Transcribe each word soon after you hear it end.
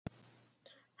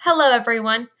Hello,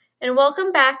 everyone, and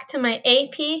welcome back to my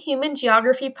AP Human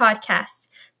Geography podcast.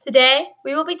 Today,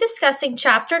 we will be discussing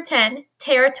Chapter 10,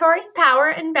 Territory, Power,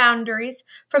 and Boundaries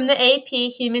from the AP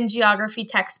Human Geography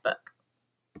textbook.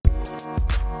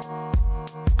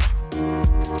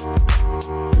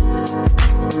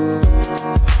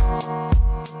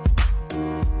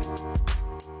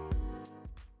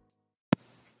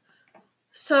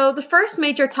 So, the first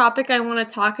major topic I want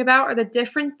to talk about are the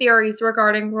different theories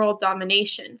regarding world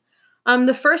domination.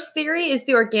 The first theory is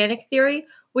the organic theory,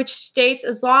 which states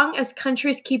as long as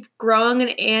countries keep growing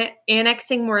and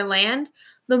annexing more land,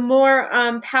 the more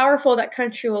powerful that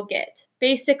country will get.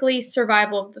 Basically,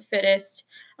 survival of the fittest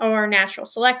or natural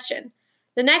selection.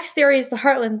 The next theory is the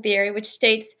heartland theory, which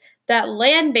states that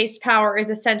land-based power is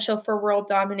essential for world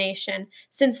domination,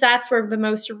 since that's where the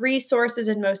most resources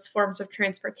and most forms of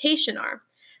transportation are.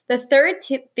 The third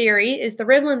theory is the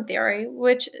rimland theory,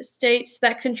 which states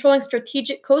that controlling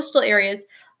strategic coastal areas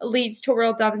leads to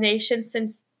world domination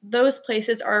since those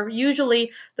places are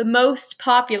usually the most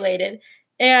populated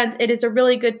and it is a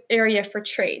really good area for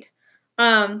trade.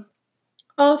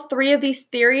 All three of these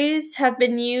theories have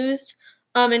been used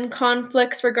in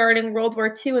conflicts regarding World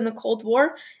War II and the Cold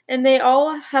War, and they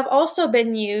all have also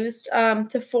been used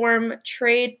to form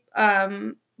trade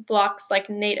blocs like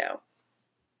NATO.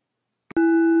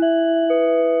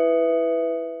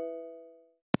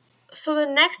 So the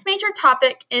next major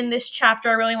topic in this chapter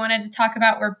I really wanted to talk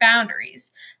about were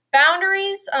boundaries.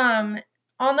 Boundaries on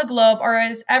the globe are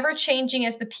as ever-changing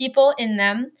as the people in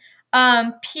them.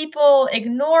 People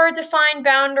ignore defined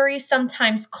boundaries.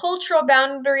 Sometimes cultural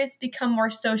boundaries become more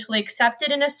socially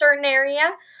accepted in a certain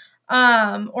area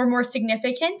or more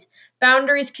significant.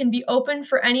 Boundaries can be open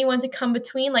for anyone to come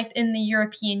between, like in the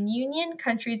European Union.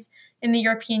 Countries in the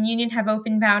European Union have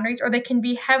open boundaries, or they can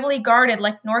be heavily guarded,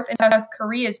 like North and South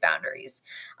Korea's boundaries.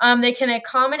 They can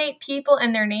accommodate people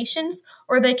and their nations,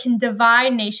 or they can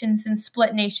divide nations and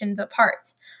split nations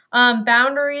apart.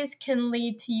 Boundaries can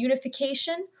lead to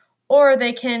unification, or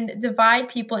they can divide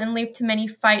people and lead to many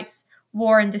fights,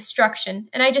 war, and destruction.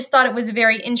 And I just thought it was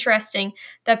very interesting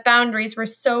that boundaries were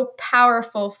so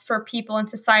powerful for people in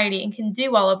society and can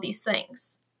do all of these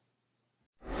things.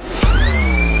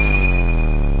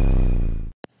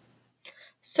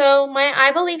 So my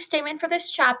I believe statement for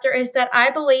this chapter is that I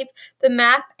believe the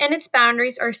map and its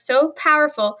boundaries are so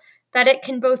powerful that it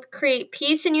can both create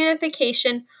peace and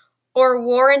unification or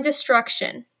war and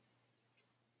destruction.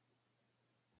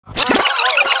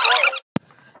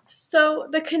 So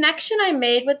the connection I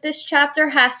made with this chapter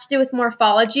has to do with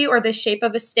morphology or the shape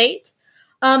of a state.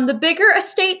 The bigger a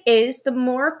state is, the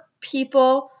more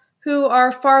people who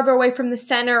are farther away from the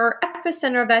center or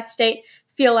epicenter of that state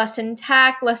feel less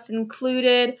intact, less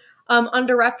included,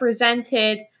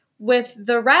 underrepresented with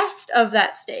the rest of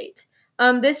that state.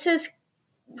 This is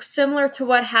similar to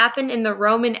what happened in the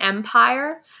Roman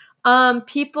Empire.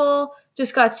 People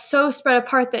just got so spread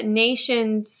apart that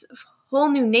whole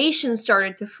new nations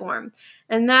started to form.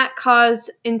 And that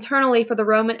caused internally for the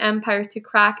Roman Empire to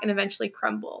crack and eventually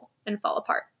crumble and fall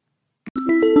apart.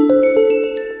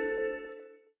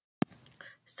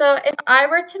 So if I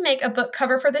were to make a book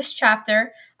cover for this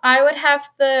chapter, I would have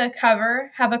the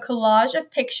cover have a collage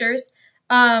of pictures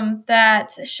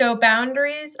that show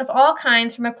boundaries of all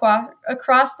kinds from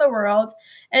across the world,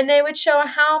 and they would show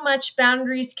how much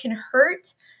boundaries can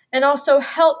hurt and also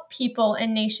help people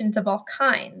and nations of all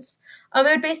kinds. It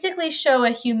would basically show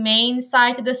a humane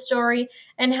side to the story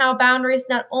and how boundaries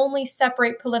not only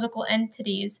separate political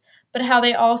entities, but how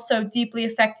they also deeply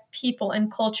affect people and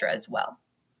culture as well.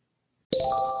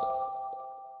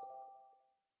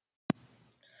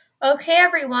 Okay,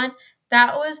 everyone,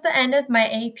 that was the end of my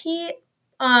AP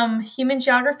Human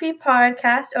Geography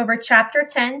podcast over Chapter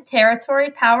 10,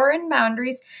 Territory, Power, and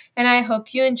Boundaries, and I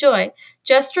hope you enjoyed.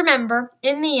 Just remember,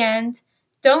 in the end,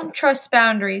 don't trust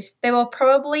boundaries. They will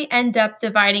probably end up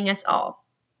dividing us all.